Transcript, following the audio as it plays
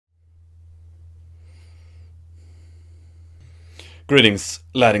Greetings,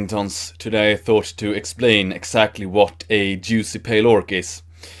 Laddingtons. Today I thought to explain exactly what a juicy pale orc is.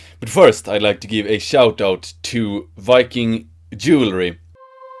 But first, I'd like to give a shout out to Viking Jewelry.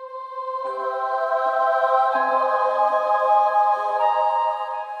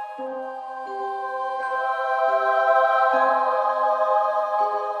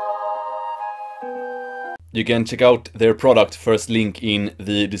 You can check out their product, first link in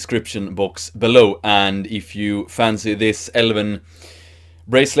the description box below, and if you fancy this elven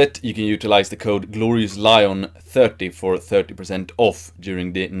bracelet, you can utilize the code GLORIOUSLION30 for 30% off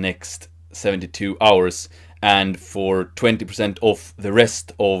during the next 72 hours, and for 20% off the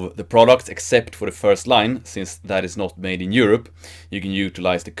rest of the products except for the first line, since that is not made in Europe. You can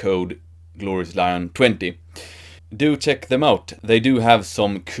utilize the code GLORIOUSLION20. Do check them out, they do have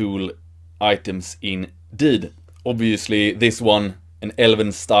some cool items indeed. Obviously this one, an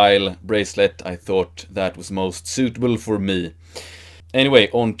elven style bracelet, I thought that was most suitable for me. Anyway,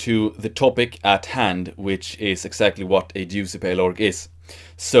 on to the topic at hand, which is exactly what a juicy pale orc is.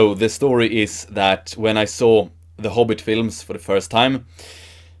 So the story is that when I saw the Hobbit films for the first time,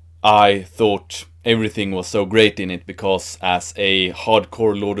 I thought everything was so great in it, because as a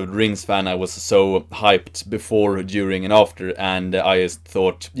hardcore Lord of the Rings fan, I was so hyped before, during and after, and I just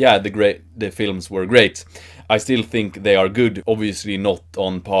thought, yeah, the films were great. I still think they are good, obviously not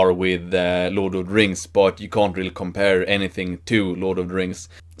on par with Lord of the Rings, but you can't really compare anything to Lord of the Rings.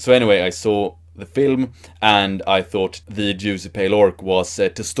 So anyway, I saw the film and I thought the juicy pale orc was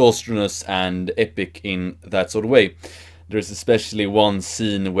testosterone and epic in that sort of way. There's especially one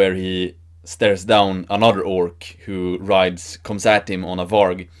scene where he stares down another orc who comes at him on a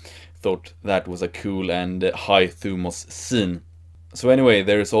varg. Thought that was a cool and high thumos scene. So anyway,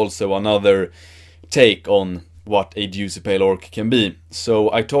 there's also another take on what a juicy pale orc can be.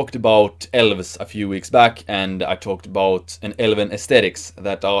 So I talked about elves a few weeks back, and I talked about an elven aesthetics,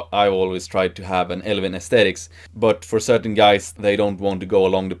 that I always tried to have an elven aesthetics, but for certain guys they don't want to go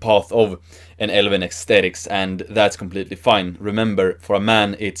along the path of an elven aesthetics, and that's completely fine. Remember, for a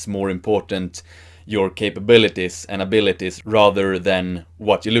man it's more important your capabilities and abilities rather than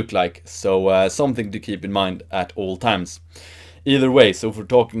what you look like, so something to keep in mind at all times. Either way, so if we're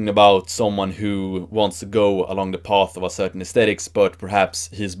talking about someone who wants to go along the path of a certain aesthetics, but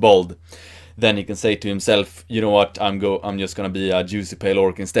perhaps he's bald, then he can say to himself, you know what, I'm just gonna be a juicy pale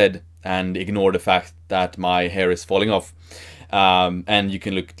orc instead, and ignore the fact that my hair is falling off. And you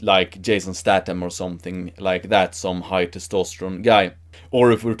can look like Jason Statham or something like that, some high testosterone guy.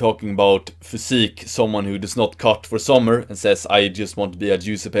 Or if we're talking about physique, someone who does not cut for summer and says, I just want to be a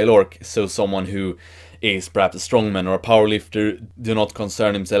juicy pale orc, so someone who is perhaps a strongman or a powerlifter, do not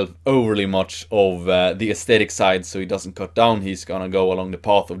concern himself overly much of the aesthetic side, so he doesn't cut down, he's gonna go along the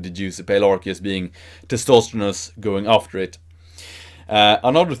path of the juicy pale orc, just being testosterone, going after it.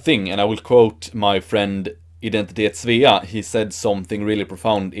 Another thing, and I will quote my friend Identitet Svea, he said something really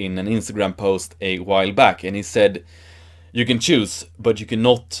profound in an Instagram post a while back, and he said, you can choose, but you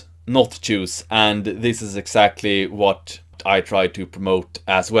cannot not choose, and this is exactly what I try to promote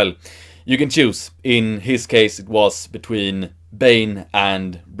as well. You can choose. In his case it was between Bane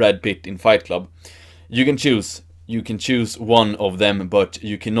and Brad Pitt in Fight Club. You can choose. You can choose one of them, but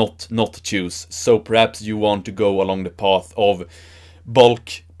you cannot not choose. So perhaps you want to go along the path of bulk,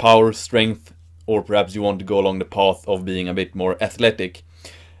 power, strength, or perhaps you want to go along the path of being a bit more athletic.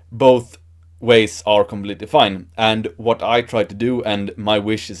 Both ways are completely fine, and what I try to do, and my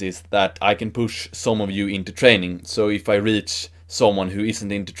wishes, is that I can push some of you into training. So if I reach someone who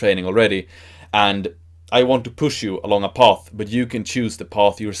isn't into training already, and I want to push you along a path, but you can choose the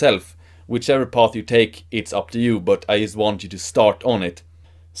path yourself. Whichever path you take, it's up to you, but I just want you to start on it.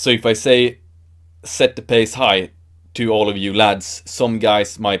 So if I say set the pace high to all of you lads, some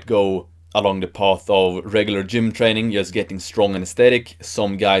guys might go along the path of regular gym training, just getting strong and aesthetic.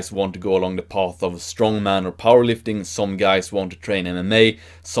 Some guys want to go along the path of strongman or powerlifting. Some guys want to train MMA.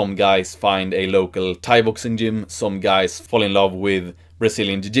 Some guys find a local Thai boxing gym. Some guys fall in love with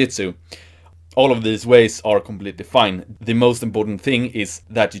Brazilian Jiu-Jitsu. All of these ways are completely fine. The most important thing is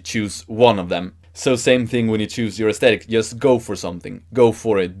that you choose one of them. So same thing when you choose your aesthetic, just go for something. Go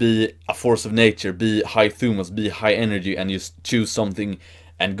for it. Be a force of nature, be high thumos, be high energy, and just choose something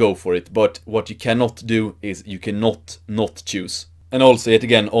and go for it. But what you cannot do is you cannot not choose. And also, yet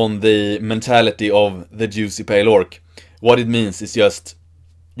again, on the mentality of the juicy pale orc, what it means is just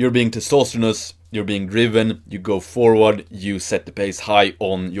you're being testosterone, you're being driven, you go forward, you set the pace high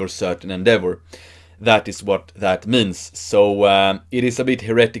on your certain endeavor. That is what that means. So it is a bit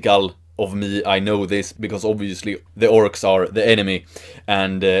heretical of me, I know this, because obviously the orcs are the enemy,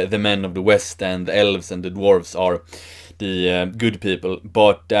 and the men of the west and the elves and the dwarves are the good people,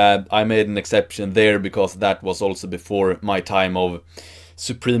 but I made an exception there because that was also before my time of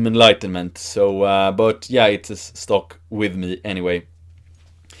supreme enlightenment. So, but yeah, it's a stock with me anyway.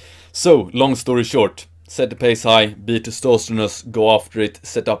 So, long story short, set the pace high, be testosterone, go after it,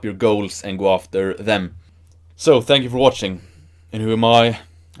 set up your goals and go after them. So, thank you for watching. And who am I?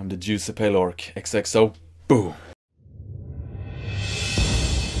 I'm the Joocey Pale Orc. XXO. Boom.